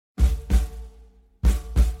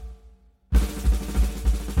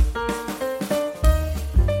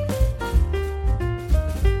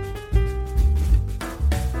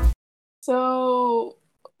So,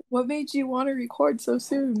 what made you want to record so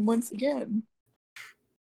soon once again?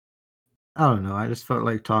 I don't know. I just felt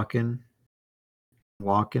like talking,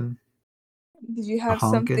 walking, Did you a have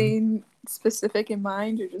honking. something specific in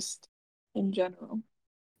mind or just in general?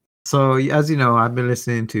 So, as you know, I've been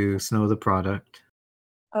listening to Snow the Product,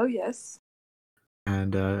 Oh, yes.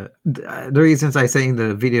 and the reasons I saying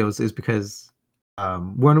the videos is because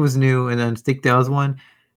one was new, and then I think the other one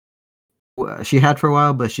she had for a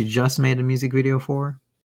while, but she just made a music video for.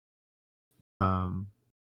 Um,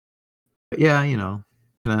 but yeah,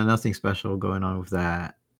 nothing special going on with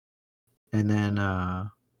that. And then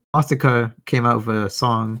Osaka came out with a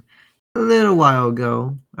song a little while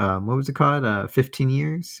ago. What was it called? 15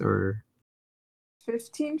 years or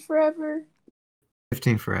 15 forever?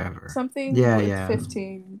 15 forever. Something Yeah, with yeah,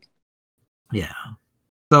 15. yeah.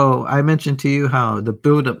 So I mentioned to you how the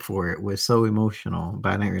build up for it was so emotional,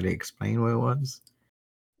 but I didn't really explain what it was.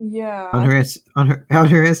 On Yeah. her on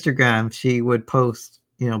her Instagram, she would post,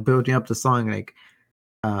 building up the song like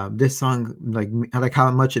this song like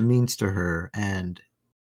how much it means to her and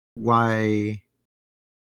why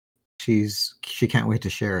she can't wait to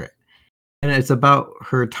share it. And it's about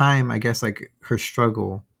her time, I guess, like her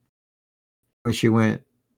struggle when she went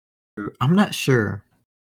through. I'm not sure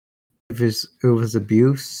if it was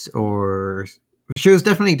abuse or she was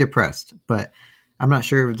definitely depressed, but I'm not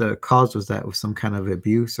sure if the cause was that was some kind of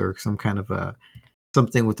abuse or some kind of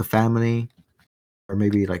something with the family or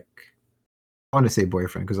maybe like I want to say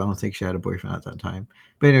boyfriend because I don't think she had a boyfriend at that time.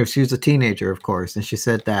 But anyway, she was a teenager, of course, and she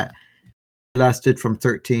said that it lasted from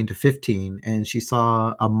 13 to 15, and she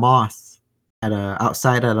saw a moth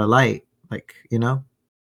outside at a light, like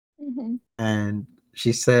Hmm. and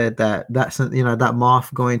she said that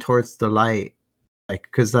moth going towards the light, like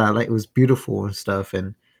because that light was beautiful and stuff,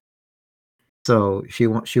 and so she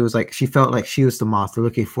was like she felt like she was the moth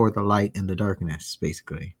looking for the light in the darkness,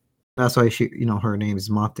 basically. That's why her name is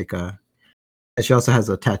Mothika, and she also has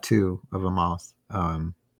a tattoo of a moth.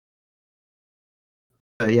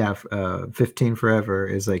 But yeah, 15 Forever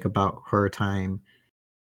is like about her time,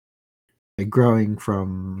 like growing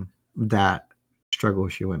from that struggle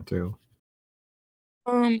she went through.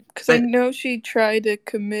 Because I I, know she tried to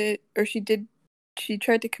commit, or she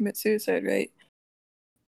tried to commit suicide, right?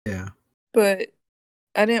 yeah. But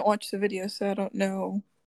I didn't watch the video, so I don't know.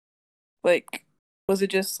 Like, was it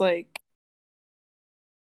just like,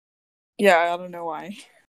 yeah, I don't know why.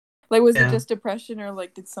 Like, was it Yeah. just depression, or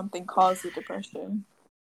like, did something cause the depression?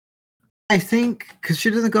 I think because she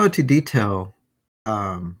doesn't go into detail,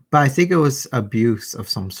 but I think it was abuse of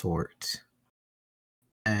some sort,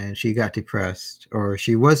 and she got depressed, or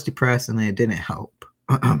she was depressed, and it didn't help.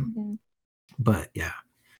 Hmm. But yeah,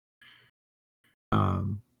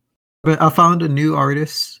 um, but I found a new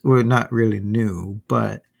artist. Well, not really new,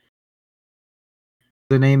 but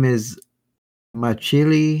the name is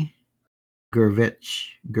Machili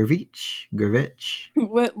Gurvich.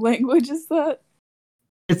 What language is that?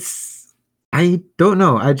 It's I don't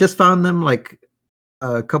know. I just found them like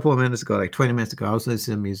a couple of minutes ago, like 20 minutes ago. I was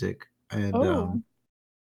listening to music and Oh,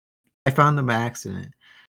 I found them by accident,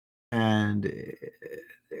 and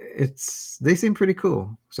it's they seem pretty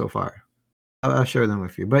cool so far. I'll share them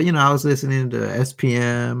with you. But I was listening to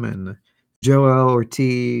SPM and Joel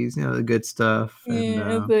Ortiz, the good stuff, and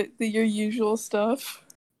yeah, the your usual stuff.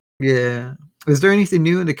 yeah. Is there anything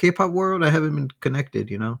new in the K-pop world? I haven't been connected.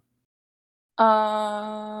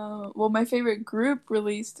 Well, my favorite group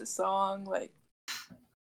released a song like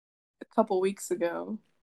a couple weeks ago.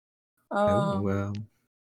 Oh Um, well.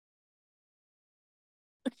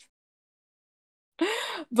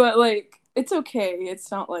 but like it's okay.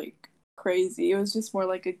 It's not like crazy. It was just more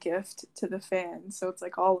like a gift to the fans, so it's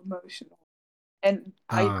like all emotional. And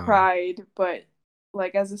I Uh, cried, but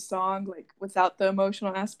like as a song, like without the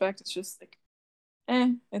emotional aspect, it's just like,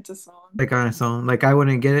 it's a song. like on its own, like I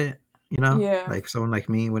wouldn't get it. Yeah, Like someone like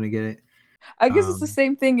me wouldn't get it. I guess it's the Um,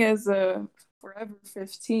 same thing as Forever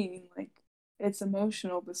 15. Like it's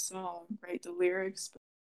emotional, the song, right? The lyrics, but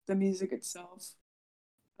the music itself,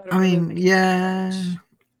 I I don't really mean, like it that yeah. much.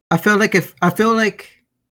 I feel like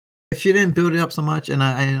if she didn't build it up so much, and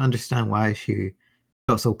I understand why she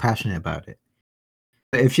felt so passionate about it.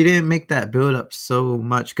 But if she didn't make that build up so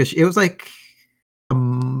much, because it was like a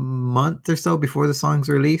month or so before the song's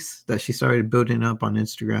release that she started building up on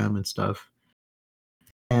Instagram and stuff.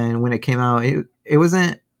 And when it came out, it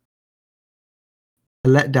wasn't a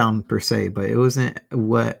letdown per se, but it wasn't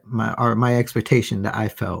what my expectation that I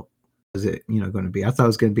felt was it going to be. I thought it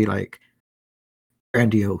was going to be like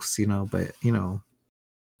grandiose, but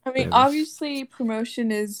I mean, whatever. obviously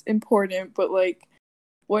promotion is important, but like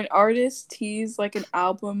when artists tease like an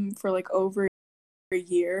album for like over a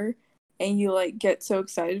year and you like get so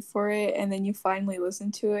excited for it and then you finally listen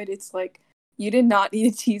to it, it's like you did not need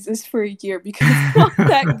to tease this for a year because it's not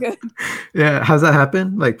that good. Yeah, how's that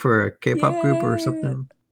happen? Like for a K-pop group or Yeah. something?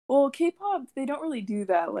 Well, K-pop, they don't really do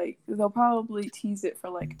that. Like they'll probably tease it for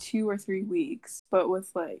like 2 or 3 weeks, but with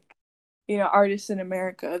like, artists in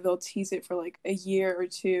America, they'll tease it for like a year or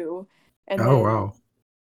two, and Oh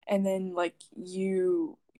then wow. like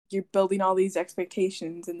you're building all these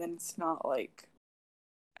expectations, and then it's not like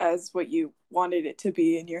as what you wanted it to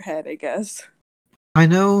be in your head, I guess. I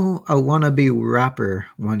know a wannabe rapper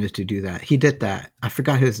wanted to do that. He did that. I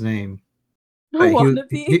forgot his name. A But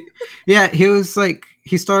wannabe. yeah, he was like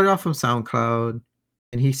he started off from SoundCloud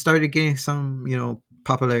and he started getting some,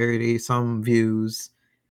 popularity, some views.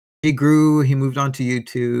 He grew, he moved on to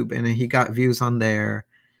YouTube and then he got views on there.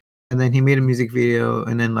 And then he made a music video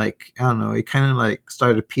and then like, I don't know, he kind of like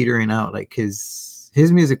started petering out. Like his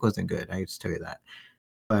music wasn't good, I just tell you that.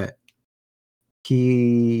 But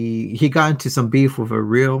he got into some beef with a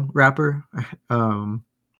real rapper. And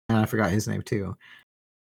I forgot his name too.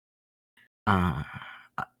 Uh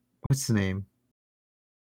what's his name?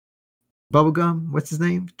 Bubblegum? What's his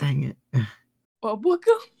name? Dang it.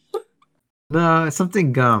 Bubblegum. No,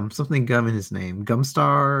 something gum in his name.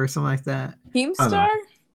 Gumstar or something like that. I don't know. Keemstar?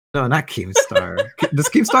 No, not Keemstar. Does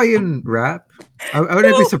Keemstar even rap? I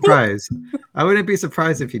wouldn't be No. surprised. I wouldn't be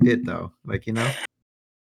surprised if he did though. Like, He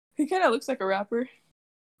kind of looks like a rapper.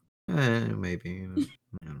 maybe.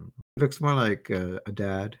 Looks more like a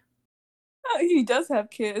dad. He does have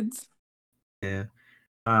kids. Yeah.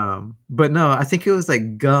 But no, I think it was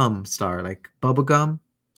like Gum Star, like Bubblegum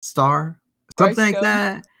Star, something Rice like gum.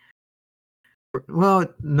 that. Well,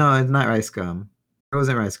 no, it's not rice gum. It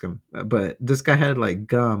wasn't rice gum, but this guy had like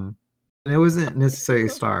gum, and it wasn't necessarily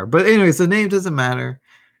Star. But anyways, the name doesn't matter.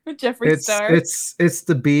 Jeffree It's Star. it's it's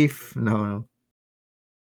the beef. No,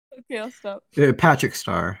 Okay, I'll stop. Patrick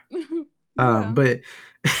Star. Yeah. But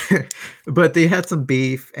but they had some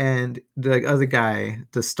beef, and the other guy,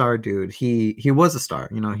 the Star dude, he was a star.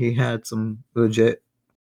 He had some legit,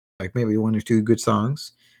 like maybe one or two good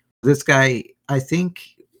songs. This guy, I think,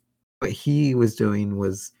 what he was doing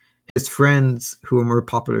was his friends who were more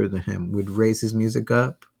popular than him would raise his music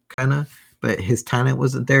up, kind of, but his talent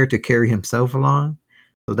wasn't there to carry himself along.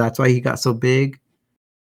 So that's why he got so big.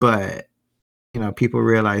 But people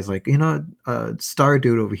realize like, Star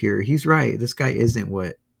Dude over here, he's right. This guy isn't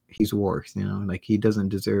what he's worth. Like he doesn't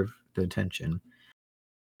deserve the attention.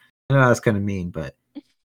 I know that's kind of mean, but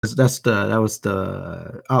that was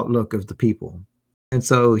the outlook of the people. And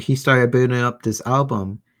so he started building up this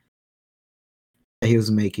album that he was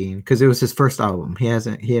making because it was his first album. He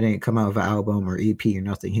hadn't come out with an album or EP or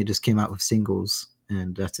nothing. He just came out with singles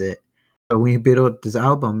and that's it. But when he built this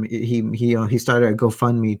album, he started a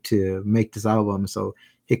GoFundMe to make this album. So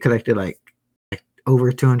he collected like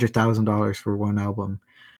over $200,000 for one album.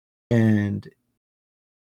 And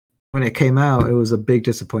when it came out, it was a big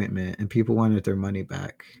disappointment and people wanted their money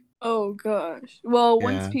back. Oh gosh. Well,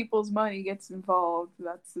 once Yeah. people's money gets involved,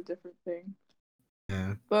 that's a different thing.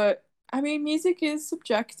 Yeah. But I mean, music is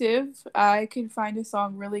subjective. I could find a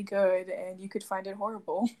song really good and you could find it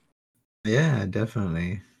horrible. Yeah,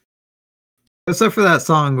 definitely. Except for that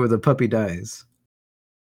song where the puppy dies.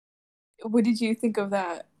 What did you think of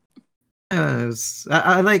that?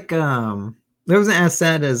 I like it wasn't as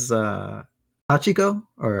sad as Hachiko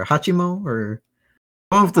or Hachimo or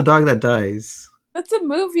one with the dog that dies. That's a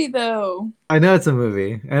movie though. I know it's a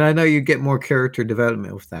movie, and I know you get more character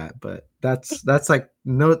development with that, but that's like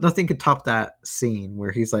nothing could top that scene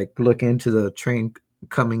where he's like looking into the train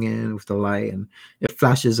coming in with the light and it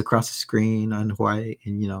flashes across the screen on white,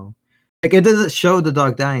 and like it doesn't show the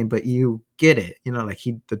dog dying, but you get it, like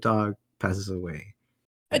the dog passes away.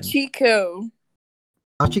 And Hachiko.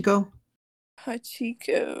 Hachiko?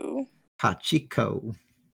 Hachiko. Hachiko.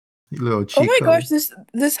 Little Oh my Chico. gosh,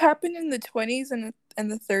 this happened in the 20s and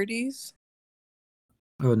the 30s.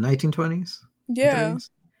 Oh, 1920s? Yeah. 30s?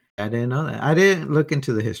 I didn't know that. I didn't look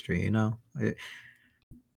into the history. What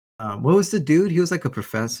was the dude? He was like a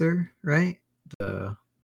professor, right? The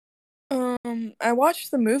I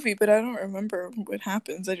watched the movie, but I don't remember what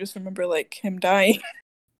happens. I just remember like him dying.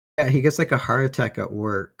 Yeah, he gets like a heart attack at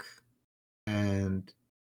work, and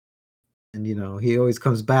he always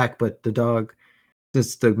comes back, but the dog,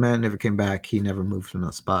 since the man never came back, he never moved from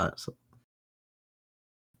that spot. So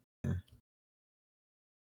yeah.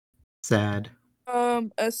 Sad.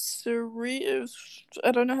 A serious,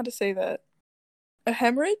 I don't know how to say that. A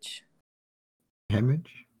hemorrhage?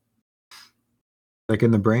 Hemorrhage? Like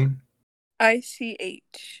in the brain?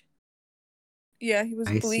 ICH. Yeah, he was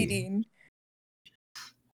I see. bleeding.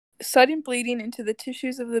 Sudden bleeding into the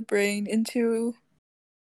tissues of the brain,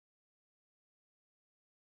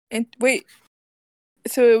 wait,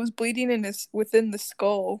 so it was bleeding within the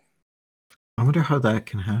skull. I wonder how that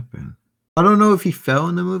can happen. I don't know if he fell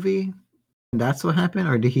in the movie and that's what happened,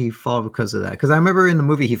 or did he fall because of that? Because I remember in the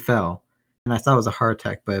movie he fell, and I thought it was a heart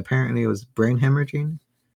attack, but apparently it was brain hemorrhaging.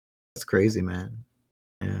 That's crazy, man.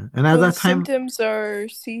 Yeah, and at Well, the that time, symptoms are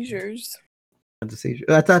seizures.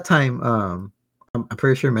 at that time, I'm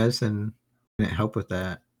pretty sure medicine didn't help with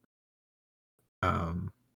that.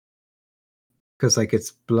 Um, because like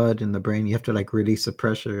it's blood in the brain, you have to like release the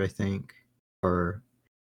pressure, I think, or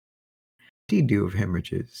what do you do with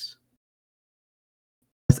hemorrhages?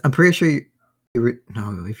 I'm pretty sure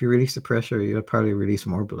no, if you release the pressure, you'll probably release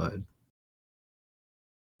more blood.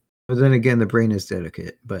 But then again, the brain is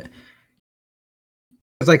delicate. But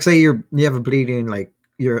it's like say you have a bleeding, like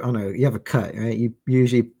you have a cut, right? You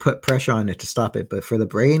usually put pressure on it to stop it. But for the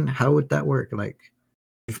brain, how would that work? Like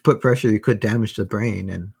if you put pressure, you could damage the brain,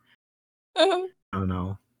 and I don't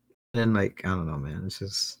know. And like I don't know, man. It's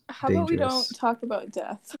just How about we don't dangerous. talk about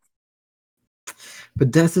death?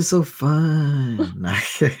 But death is so fun.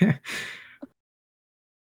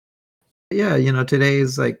 Yeah, today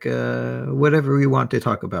is like whatever we want to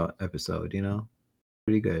talk about episode,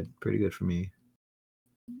 Pretty good. Pretty good for me.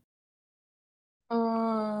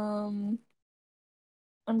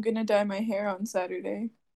 I'm gonna dye my hair on Saturday.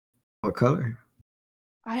 What color?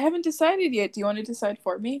 I haven't decided yet. Do you want to decide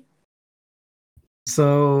for me?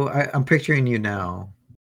 So I'm picturing you now.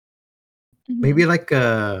 Maybe like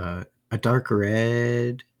a dark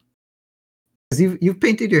red. 'Cause you've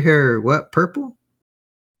painted your hair what, purple?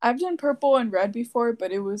 I've done purple and red before,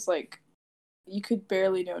 but it was like you could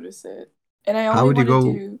barely notice it. And How would you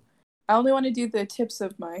go I only want to do the tips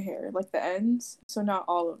of my hair, like the ends, so not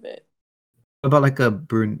all of it. about like a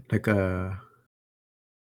brun like a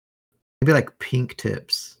maybe like pink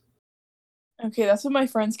tips? Okay, that's what my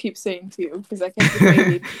friends keep saying too, because I kept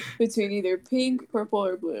debating between either pink, purple,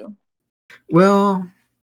 or blue. Well,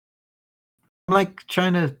 I'm like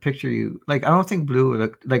trying to picture you. Like I don't think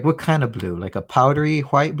blue like what kind of blue? Like a powdery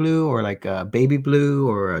white blue or like a baby blue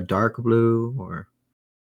or a dark blue or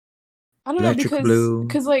I don't know electric blue?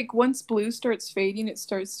 because like once blue starts fading, it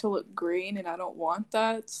starts to look green, and I don't want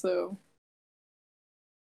that. So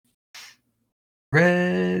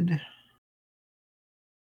Red.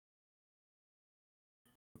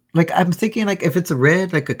 Like I'm thinking like if it's a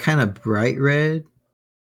red, like a kind of bright red.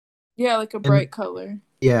 yeah, like a And bright color.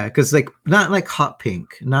 yeah, because like not like hot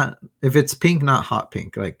pink. Not if it's pink, not hot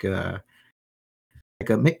pink. Like not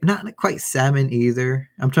like quite salmon either.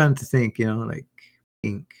 I'm trying to think, like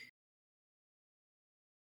pink.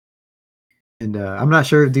 And I'm not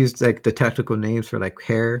sure if these like the technical names for like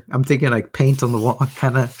hair. I'm thinking like paint on the wall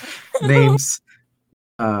kind of names.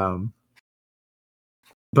 Um,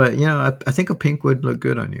 but I think a pink would look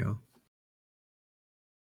good on you.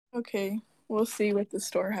 Okay, we'll see what the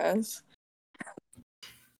store has.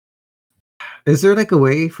 Is there like a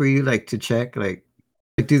way for you like to check like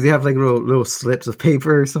do they have like little slips of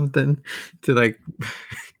paper or something to like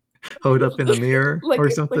hold up in the mirror or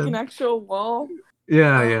like an something? actual wall.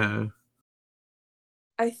 Yeah, Um, yeah.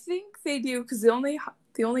 I think they do because the only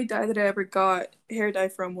dye that I ever got hair dye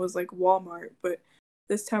from was like Walmart, but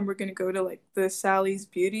this time we're gonna go to like the Sally's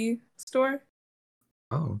Beauty store.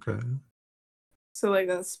 Oh, okay. So like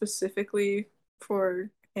that's specifically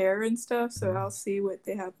for hair and stuff. So Mhm. I'll see what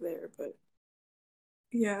they have there. But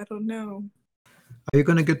yeah, I don't know. Are you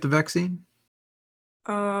gonna get the vaccine?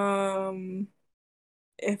 Um,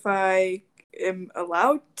 if I am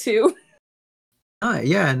allowed to.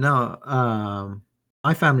 Yeah, no.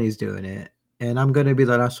 My family's doing it, and I'm gonna be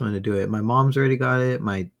the last one to do it. My mom's already got it.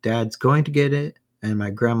 My dad's going to get it, and my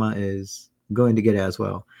grandma is going to get it as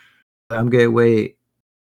well. I'm gonna wait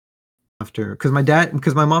after because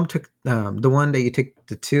my mom took the one that you take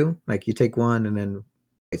the two, like you take one and then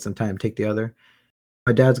wait some time, take the other.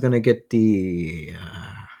 My dad's gonna get the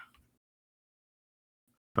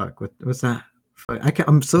fuck. What's that? Fuck,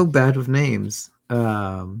 I'm so bad with names.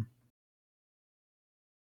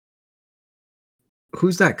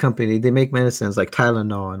 Who's that company? They make medicines like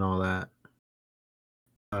Tylenol and all that.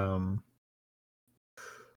 Um,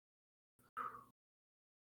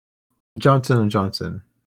 Johnson and Johnson.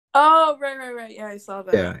 Oh, right. Yeah, I saw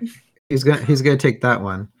that. Yeah, he's gonna take that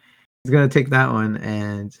one. He's gonna take that one,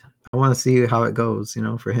 and I want to see how it goes.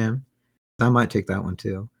 For him, I might take that one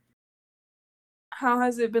too. How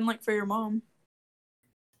has it been like for your mom?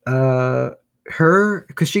 Uh, her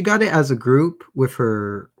because she got it as a group with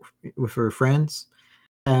her friends,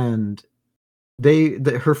 and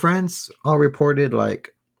her friends all reported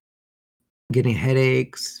like getting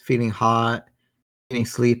headaches, feeling hot, getting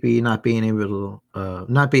sleepy, not be able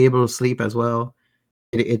to sleep as well,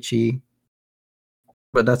 getting itchy.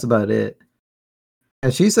 But that's about it.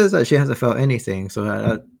 And she says that she hasn't felt anything,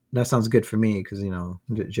 so that sounds good for me because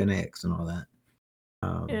genetics and all that.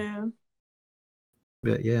 Yeah.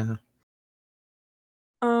 But yeah,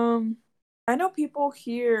 I know people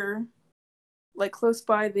here, like close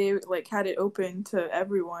by, they like had it open to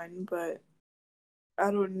everyone, but I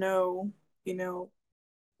don't know,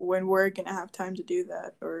 when we're gonna have time to do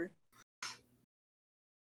that, or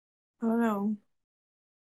I don't know.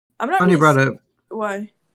 I'm not funny really brought up why.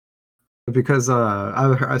 because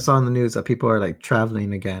I saw in the news that people are like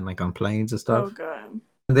traveling again, like on planes and Oh stuff. god.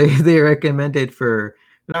 They recommended for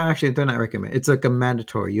no, actually they're not recommend. It's like a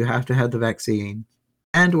mandatory. You have to have the vaccine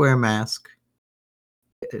and wear a mask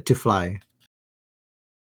to fly.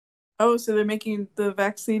 Oh, so they're making the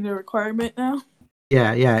vaccine a requirement now?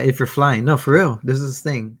 Yeah, yeah. If you're flying, no, for real. This is the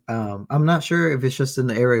thing. I'm not sure if it's just in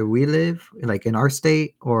the area we live, like in our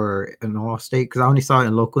state or in all state, because I only saw it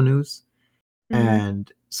in local news. Mm-hmm.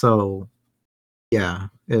 And so, yeah,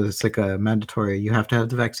 it's like a mandatory. You have to have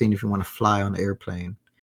the vaccine if you want to fly on the airplane,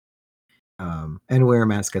 and wear a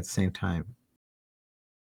mask at the same time.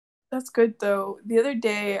 That's good though. The other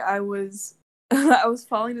day I was I was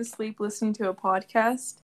falling asleep listening to a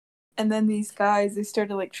podcast, and then these guys, they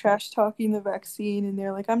started like trash talking the vaccine, and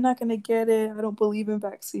they're like, I'm not gonna get it, I don't believe in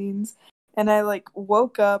vaccines. And I like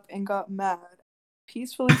woke up and got mad,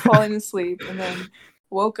 peacefully falling asleep, and then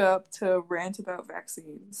woke up to rant about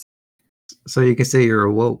vaccines. So you can say you're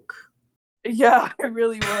awoke. Yeah, it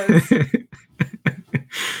really was.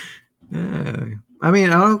 Yeah. I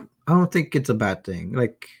mean, I don't think it's a bad thing.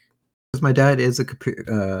 Like, 'cause my dad is a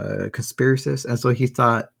conspiracist, and so he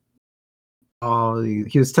thought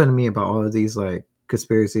he was telling me about all of these like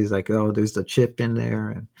conspiracies, like, oh, there's a chip in there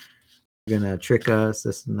and they're gonna trick us,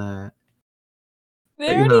 this and that. But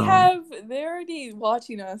They're already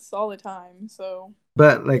watching us all the time, so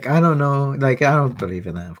but like I don't know, like I don't believe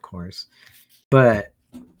in that, of course. But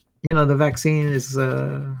the vaccine is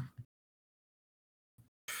I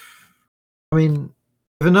mean,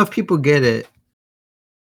 if enough people get it,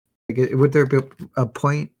 like, would there be a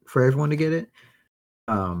point for everyone to get it?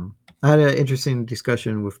 I had an interesting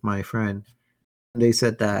discussion with my friend. They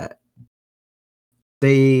said that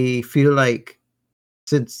they feel like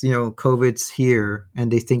since COVID's here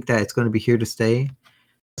and they think that it's going to be here to stay,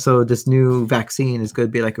 so this new vaccine is going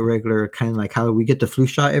to be like a regular kind of like how we get the flu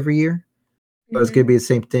shot every year. So it's mm-hmm. going to be the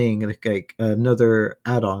same thing, like another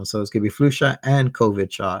add-on. So it's going to be flu shot and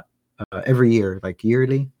COVID shot every year, like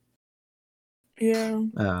yearly. Yeah.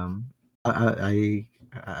 I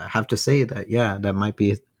have to say that yeah, that might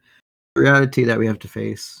be a reality that we have to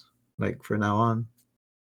face like for now on.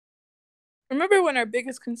 Remember when our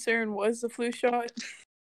biggest concern was the flu shot?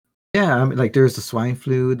 Yeah, I mean, like there's the swine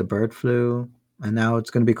flu, the bird flu, and now it's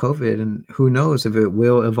going to be COVID, and who knows if it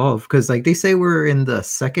will evolve? Because like they say we're in the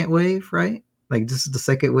second wave, right? Like this is the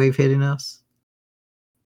second wave hitting us.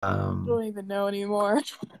 I don't even know anymore.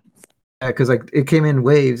 Yeah, because like it came in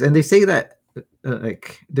waves, and they say that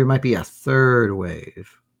like there might be a third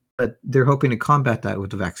wave, but they're hoping to combat that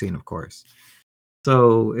with the vaccine, of course.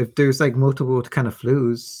 So if there's like multiple kind of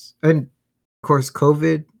flus, and of course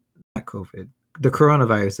not COVID, the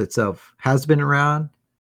coronavirus itself has been around.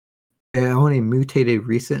 It only mutated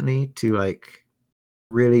recently to like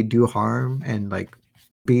really do harm and like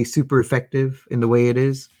be super effective in the way it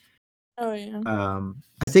is. Oh yeah. I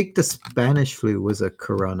think the Spanish flu was a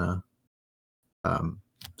corona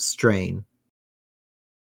strain.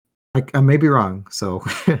 I may be wrong, so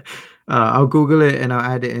I'll Google it and I'll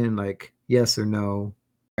add it in like yes or no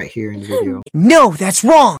right here in the video. No, that's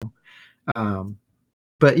wrong.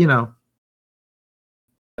 But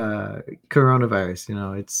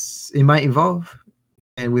coronavirus, it might evolve,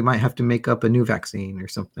 and we might have to make up a new vaccine or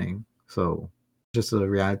something. So just a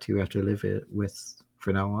reality we have to live it with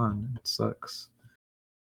for now on. It sucks.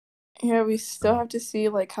 Yeah, we still have to see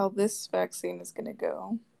like how this vaccine is gonna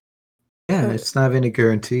go. Yeah, But it's not any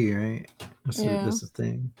guarantee, right? yeah. That's the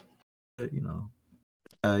thing. But you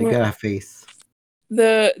Yeah. gotta have faith.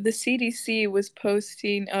 The CDC was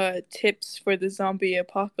posting tips for the zombie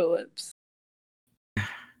apocalypse.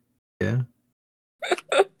 Yeah.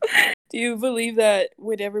 Do you believe that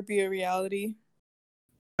would ever be a reality?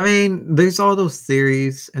 I mean, there's all those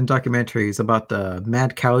theories and documentaries about the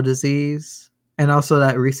mad cow disease, and also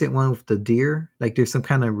that recent one with the deer. Like, there's some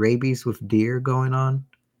kind of rabies with deer going on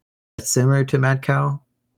that's similar to mad cow.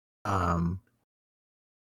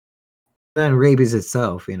 Then rabies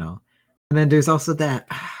itself, and then there's also that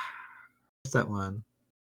What's that one?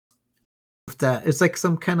 That it's like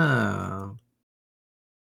some kind of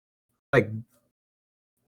like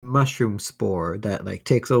mushroom spore that like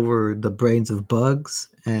takes over the brains of bugs,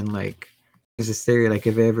 and like there's this theory like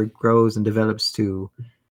if it ever grows and develops to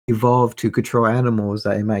evolve to control animals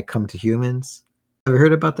that it might come to humans. Have you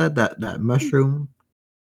heard about that? That mushroom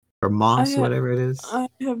or moss, whatever it is. I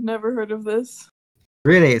have never heard of this.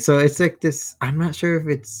 Really? So it's like this. I'm not sure if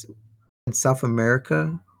it's in South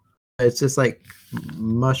America. It's just like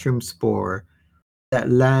mushroom spore that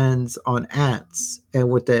lands on ants, and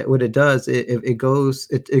what it does, it goes,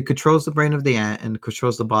 it controls the brain of the ant and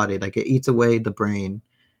controls the body. Like it eats away the brain,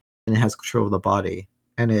 and it has control of the body,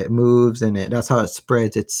 and it moves, and that's how it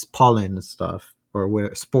spreads its pollen and stuff,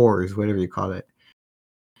 or spores, whatever you call it,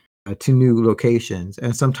 to new locations.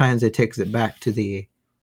 And sometimes it takes it back to the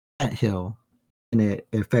ant hill, and it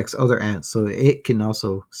affects other ants, so it can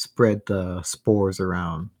also spread the spores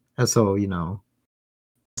around. And so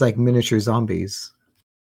it's like miniature zombies.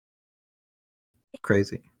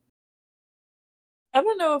 Crazy. I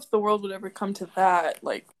don't know if the world would ever come to that.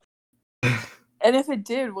 Like, and if it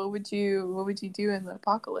did, what would you do in the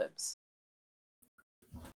apocalypse?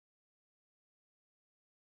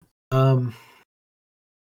 I've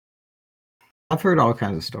heard all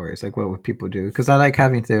kinds of stories, like what would people do? Because I like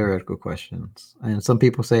having theoretical questions, and some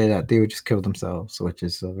people say that they would just kill themselves, which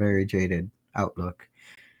is a very jaded outlook.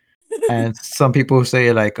 And some people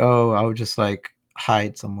say like, oh, I would just like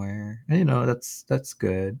hide somewhere. And, that's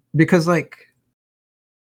good because like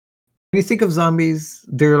when you think of zombies,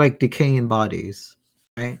 they're like decaying bodies,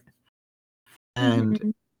 right?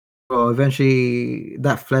 And well, eventually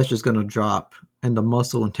that flesh is gonna drop, and the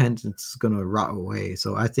muscle intestines is gonna rot away.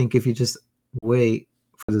 So I think if you just wait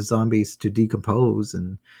for the zombies to decompose,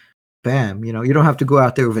 and bam, you don't have to go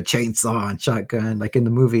out there with a chainsaw and shotgun like in the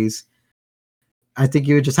movies. I think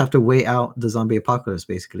you would just have to wait out the zombie apocalypse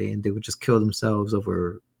basically, and they would just kill themselves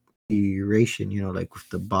over duration, like with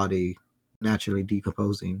the body naturally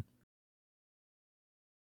decomposing.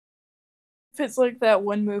 If it's like that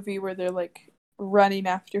one movie where they're like running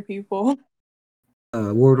after people.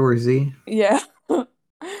 World War Z. Yeah.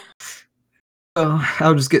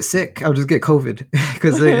 I'll just get sick. I'll just get COVID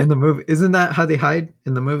because in the movie, isn't that how they hide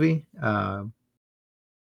in the movie? If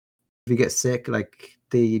you get sick, like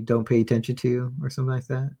they don't pay attention to you or something like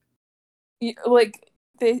that. Like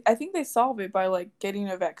I think they solve it by like getting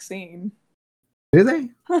a vaccine. Do they?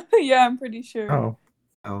 Yeah, I'm pretty sure.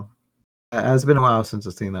 Oh, it's been a while since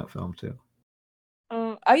I've seen that film too.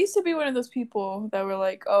 I used to be one of those people that were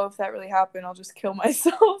like, "Oh, if that really happened, I'll just kill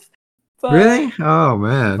myself." But, really? Oh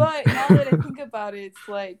man. But now that I think about it, it's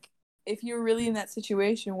like if you're really in that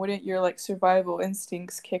situation, wouldn't your like survival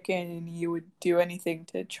instincts kick in and you would do anything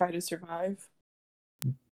to try to survive?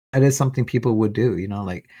 That is something people would do,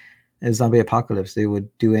 like a zombie apocalypse, they would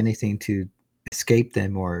do anything to escape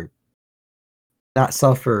them or not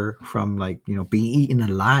suffer from like, being eaten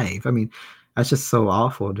alive. I mean, that's just so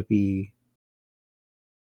awful to be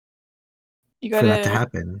for that to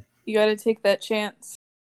happen. You gotta take that chance.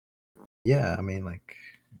 Yeah, I mean, like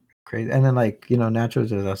crazy. And then like, natural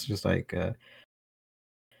disasters just like a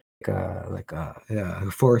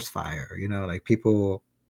forest fire, like people,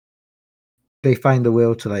 they find the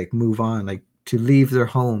will to like move on, like to leave their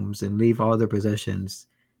homes and leave all their possessions,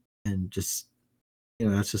 and just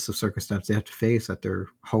that's just a circumstance they have to face, that their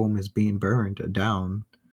home is being burned down.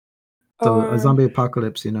 So a zombie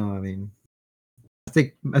apocalypse, I mean, I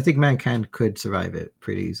think mankind could survive it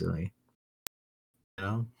pretty easily.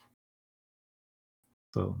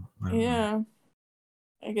 So yeah, know.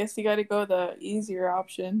 I guess you got to go the easier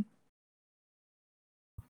option.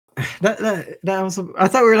 That was. I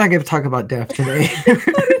thought we were not going to talk about death today. How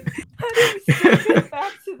did we still get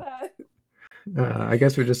back to that? I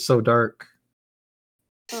guess we're just so dark.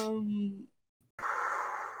 Oh,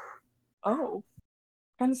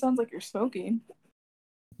 kind of sounds like you're smoking.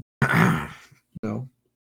 No.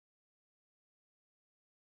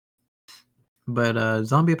 But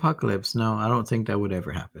zombie apocalypse, no, I don't think that would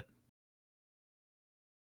ever happen.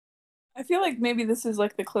 I feel like maybe this is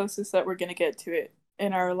like the closest that we're gonna get to it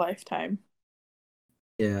in our lifetime.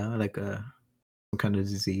 Yeah, like some kind of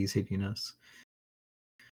disease hitting us.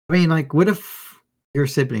 I mean, like, what if your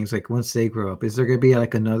siblings, like, once they grow up, is there gonna be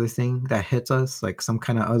like another thing that hits us, like some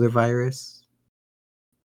kind of other virus?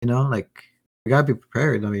 Like we gotta be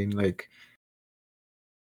prepared. I mean, like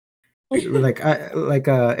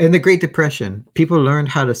in the Great Depression, people learned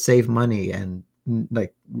how to save money and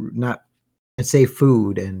like not and save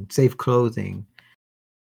food and save clothing.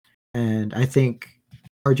 And I think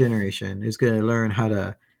our generation is going to learn how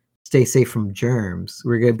to stay safe from germs.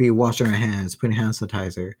 We're going to be washing our hands, putting hand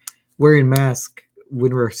sanitizer. wearing masks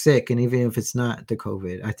when we're sick, and even if it's not the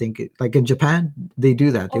COVID. I think like in Japan, they do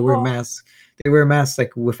that. They wear Oh, masks. They wear masks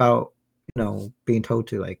like without being told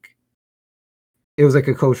to like. It was like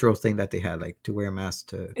a cultural thing that they had, like to wear a mask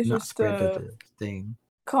to it's not just spread the, a the thing.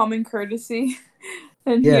 common courtesy.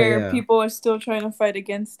 And Yeah, here, yeah, people are still trying to fight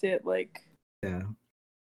against it. Like, yeah.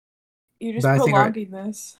 you're But just prolonging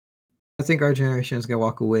this. I think our generation is gonna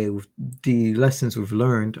walk away with the lessons we've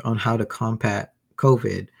learned on how to combat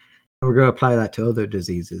COVID. And we're gonna apply that to other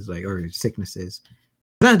diseases, like or sicknesses.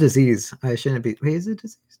 It's not a disease. I shouldn't be. Wait, is it a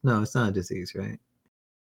disease? No, it's not a disease, right?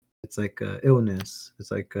 It's like illness.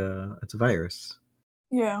 It's like it's a virus.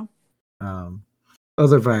 Yeah. Um,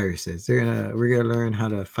 other viruses. We're gonna learn how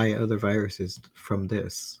to fight other viruses from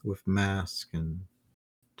this with mask and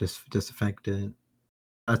disinfectant.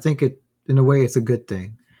 I think it in a way it's a good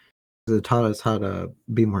thing. It taught us how to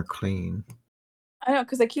be more clean. I know,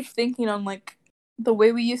 because I keep thinking on, like, the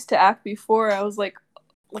way we used to act before. I was like,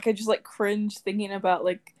 I just, like, cringe thinking about,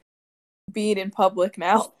 like, being in public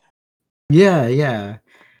now. Yeah, yeah.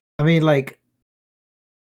 I mean, like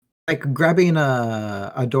grabbing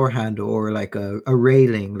a door handle or like a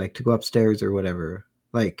railing, like to go upstairs or whatever.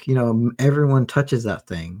 Like everyone touches that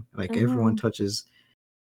thing. Like everyone Mm-hmm. touches.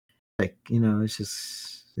 Like it's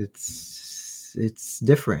just it's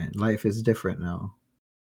different. Life is different now.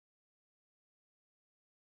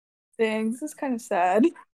 Dang, this is kind of sad.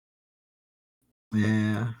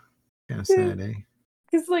 Yeah, kind of sad, eh?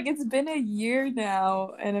 Because, like, it's been a year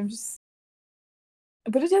now, and I'm just.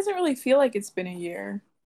 But it doesn't really feel like it's been a year.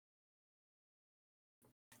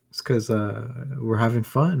 It's because we're having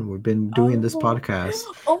fun. We've been doing this Oh, podcast.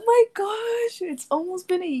 oh my gosh, it's almost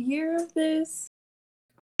been a year of this.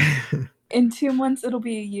 In 2 months, it'll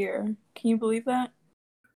be a year. Can you believe that?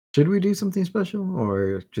 Should we do something special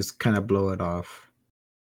or just kind of blow it off?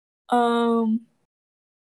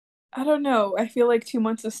 I don't know. I feel like 2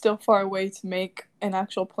 months is still far away to make an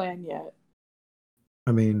actual plan yet.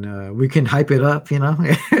 I mean, we can hype it up, And kind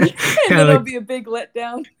then of it'll like. be a big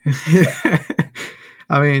letdown.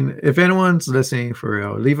 I mean, if anyone's listening for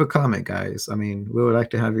real, leave a comment, guys. I mean, we would like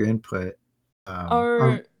to have your input.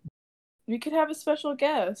 Or we could have a special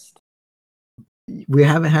guest. We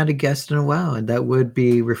haven't had a guest in a while, and that would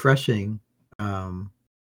be refreshing.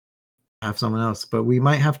 Have someone else, but we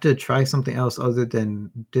might have to try something else other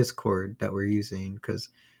than Discord that we're using, because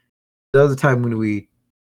the other time when we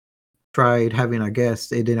tried having a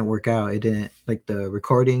guest, it didn't work out. It didn't like the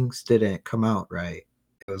recordings didn't come out right.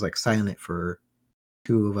 It was like silent for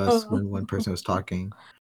two of us when one person was talking.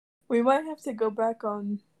 We might have to go back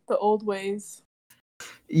on the old ways.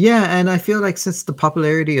 Yeah, and I feel like since the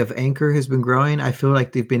popularity of Anchor has been growing, I feel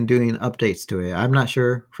like they've been doing updates to it. I'm not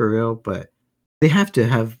sure for real, but they have to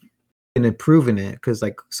have been improving it because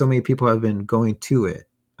like so many people have been going to it,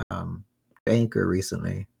 Anchor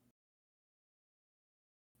recently.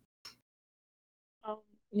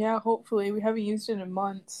 Yeah, hopefully. We haven't used it in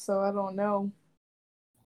months, so I don't know.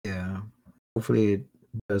 Yeah, hopefully it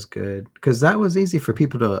does good because that was easy for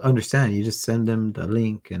people to understand. You just send them the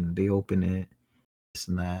link and they open it, this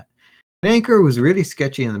and that. Anchor was really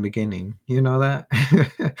sketchy in the beginning. You know that?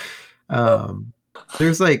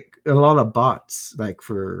 There's like a lot of bots like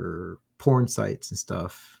for porn sites and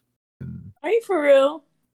stuff. Are you for real?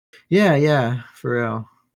 Yeah, for real.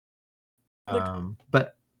 Like,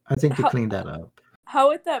 But I think they how cleaned that up. how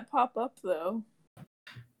would that pop up though?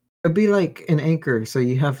 It'd be like an anchor. So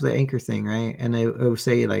you have the anchor thing, right? And it would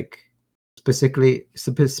say like specifically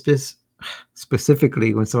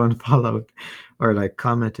when someone followed or like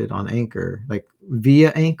commented on Anchor, like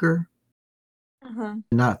via Anchor,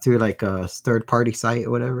 not through like a third party site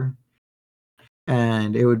or whatever.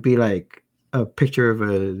 And it would be like a picture of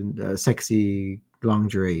a sexy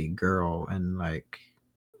lingerie girl and like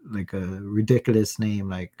a ridiculous name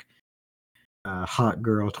like Hot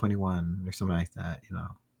Girl 21 or something like that,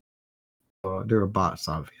 So there are bots,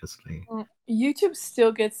 obviously. YouTube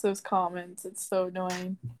still gets those comments. It's so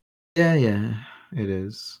annoying. Yeah, it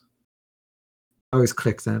is. I always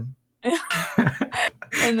click them.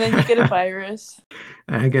 And then you get a virus.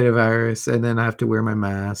 I get a virus, and then I have to wear my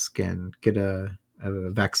mask and get a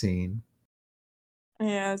vaccine.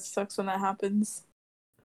 Yeah, it sucks when that happens.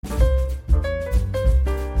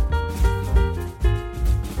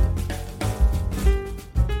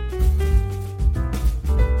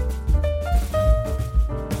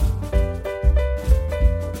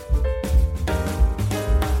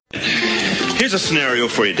 Here's a scenario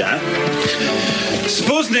for you, Dad.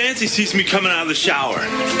 Suppose Nancy sees me coming out of the shower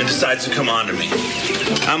and decides to come onto me.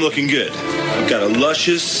 I'm looking good. I've got a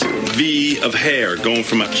luscious V of hair going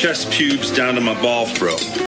from my chest pubes down to my ball throat.